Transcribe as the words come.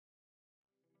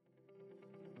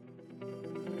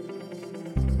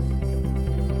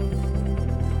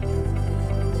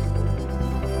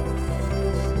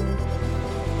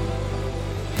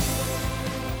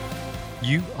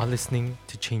You are listening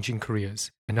to Changing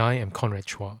Careers, and I am Conrad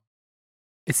Chua.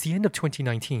 It's the end of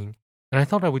 2019, and I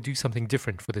thought I would do something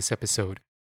different for this episode.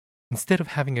 Instead of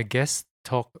having a guest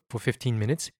talk for 15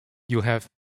 minutes, you'll have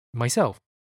myself.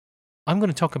 I'm going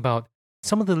to talk about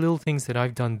some of the little things that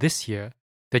I've done this year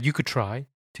that you could try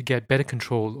to get better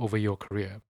control over your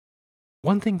career.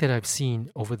 One thing that I've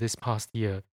seen over this past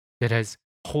year that is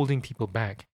holding people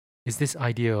back is this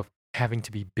idea of having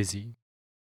to be busy.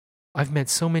 I've met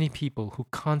so many people who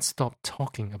can't stop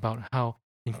talking about how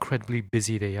incredibly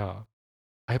busy they are.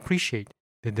 I appreciate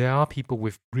that there are people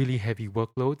with really heavy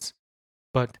workloads,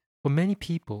 but for many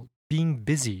people, being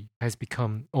busy has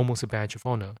become almost a badge of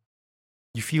honor.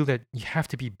 You feel that you have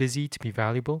to be busy to be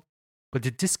valuable, but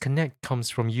the disconnect comes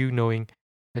from you knowing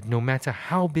that no matter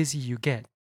how busy you get,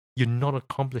 you're not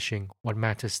accomplishing what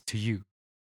matters to you.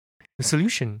 The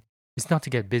solution is not to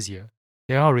get busier.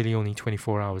 There are really only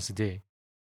 24 hours a day.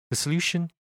 The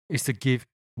solution is to give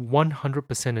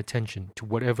 100% attention to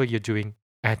whatever you're doing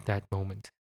at that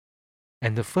moment.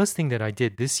 And the first thing that I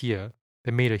did this year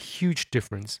that made a huge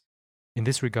difference in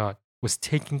this regard was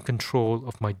taking control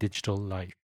of my digital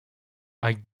life.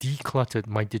 I decluttered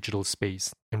my digital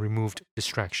space and removed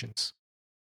distractions.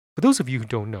 For those of you who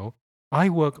don't know, I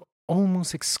work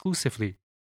almost exclusively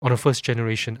on a first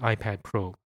generation iPad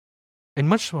Pro. And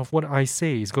much of what I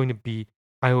say is going to be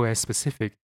iOS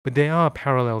specific, but there are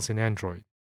parallels in Android.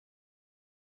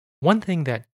 One thing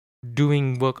that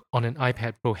doing work on an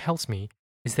iPad Pro helps me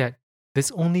is that there's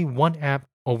only one app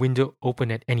or window open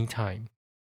at any time.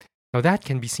 Now that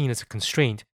can be seen as a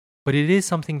constraint, but it is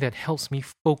something that helps me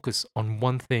focus on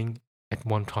one thing at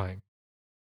one time.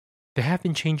 There have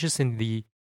been changes in the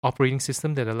operating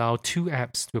system that allow two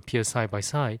apps to appear side by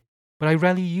side, but I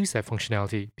rarely use that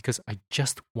functionality because I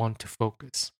just want to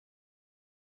focus.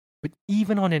 But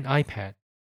even on an iPad,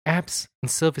 apps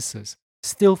and services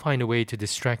still find a way to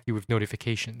distract you with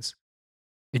notifications.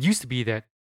 It used to be that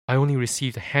I only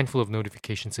received a handful of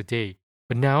notifications a day,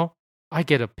 but now I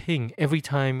get a ping every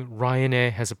time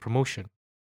Ryanair has a promotion.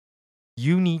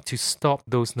 You need to stop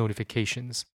those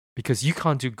notifications because you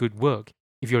can't do good work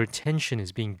if your attention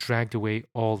is being dragged away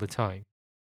all the time.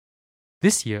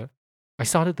 This year, I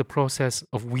started the process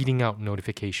of weeding out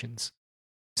notifications.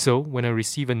 So when I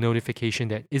receive a notification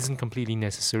that isn't completely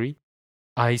necessary,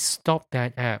 I stop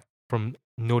that app from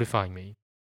notifying me.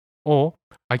 Or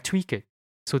I tweak it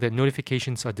so that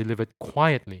notifications are delivered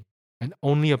quietly and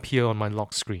only appear on my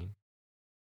lock screen.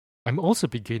 I'm also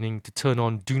beginning to turn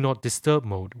on Do Not Disturb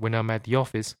mode when I'm at the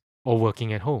office or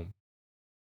working at home.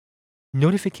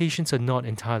 Notifications are not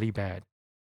entirely bad.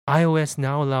 iOS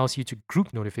now allows you to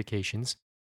group notifications,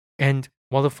 and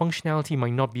while the functionality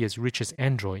might not be as rich as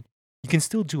Android, you can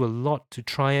still do a lot to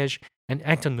triage and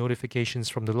act on notifications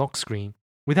from the lock screen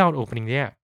without opening the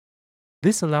app.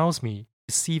 This allows me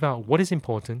to sieve out what is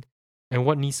important and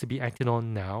what needs to be acted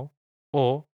on now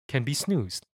or can be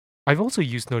snoozed. I've also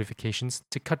used notifications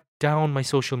to cut down my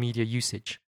social media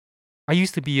usage. I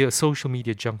used to be a social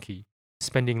media junkie,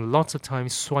 spending lots of time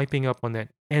swiping up on that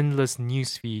endless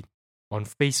newsfeed on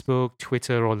Facebook,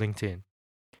 Twitter, or LinkedIn.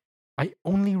 I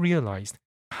only realized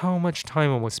how much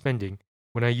time I was spending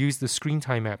when I used the screen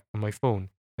time app on my phone,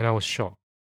 and I was shocked.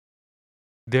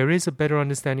 There is a better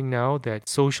understanding now that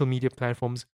social media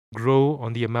platforms grow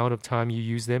on the amount of time you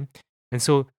use them, and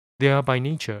so they are by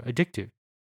nature addictive.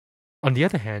 On the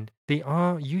other hand, they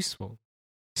are useful.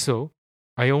 So,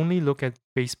 I only look at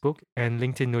Facebook and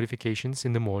LinkedIn notifications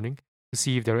in the morning to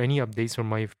see if there are any updates from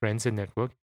my friends and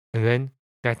network, and then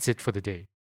that's it for the day.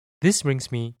 This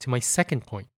brings me to my second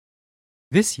point.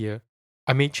 This year,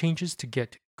 I made changes to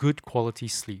get good quality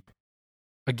sleep.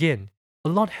 Again, a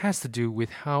lot has to do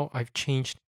with how I've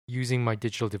changed using my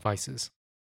digital devices.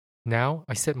 Now,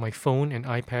 I set my phone and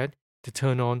iPad to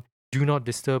turn on Do Not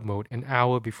Disturb mode an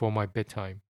hour before my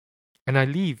bedtime, and I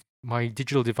leave my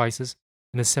digital devices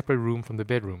in a separate room from the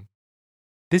bedroom.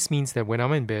 This means that when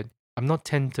I'm in bed, I'm not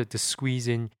tempted to squeeze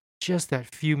in just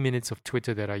that few minutes of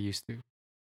Twitter that I used to,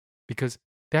 because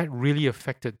that really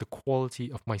affected the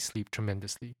quality of my sleep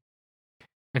tremendously.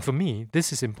 And for me,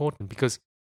 this is important because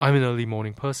I'm an early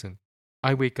morning person.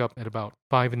 I wake up at about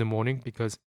 5 in the morning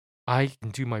because I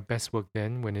can do my best work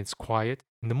then when it's quiet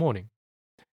in the morning.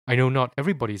 I know not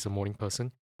everybody is a morning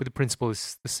person, but the principle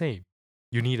is the same.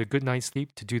 You need a good night's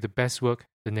sleep to do the best work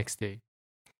the next day.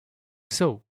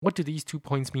 So, what do these 2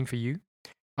 points mean for you?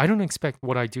 I don't expect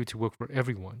what I do to work for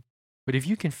everyone, but if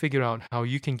you can figure out how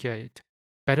you can get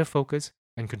better focus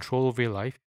and control over your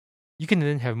life, you can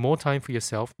then have more time for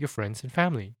yourself, your friends, and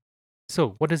family.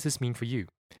 So, what does this mean for you?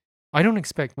 I don't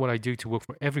expect what I do to work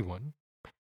for everyone,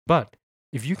 but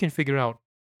if you can figure out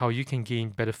how you can gain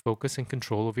better focus and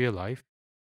control over your life,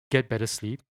 get better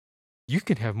sleep, you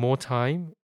can have more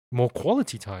time, more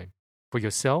quality time for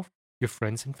yourself, your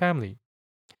friends, and family.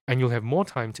 And you'll have more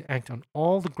time to act on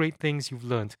all the great things you've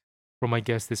learned from my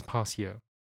guests this past year.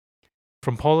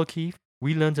 From Paul O'Keefe,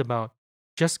 we learned about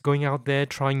just going out there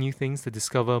trying new things to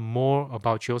discover more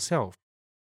about yourself.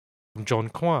 From John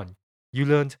Kwan, you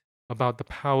learned about the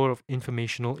power of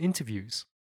informational interviews.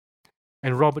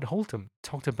 And Robert Holtham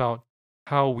talked about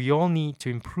how we all need to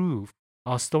improve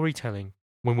our storytelling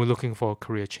when we're looking for a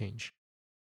career change.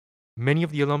 Many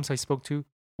of the alums I spoke to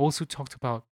also talked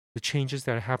about the changes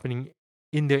that are happening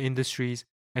in their industries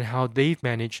and how they've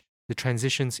managed the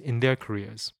transitions in their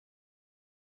careers.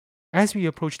 As we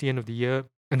approach the end of the year,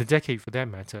 and the decade for that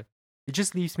matter, it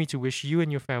just leaves me to wish you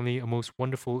and your family a most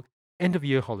wonderful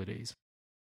end-of-year holidays.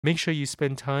 Make sure you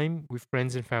spend time with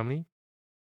friends and family.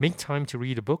 Make time to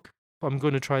read a book. I'm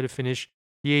going to try to finish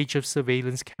The Age of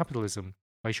Surveillance Capitalism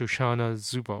by Shoshana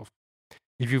Zuboff.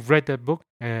 If you've read that book,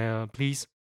 please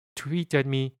tweet at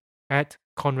me at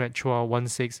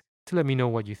ConradChua16 to let me know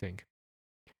what you think.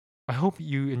 I hope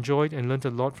you enjoyed and learned a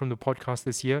lot from the podcast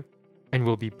this year, and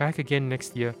we'll be back again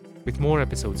next year with more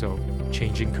episodes of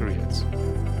Changing Careers.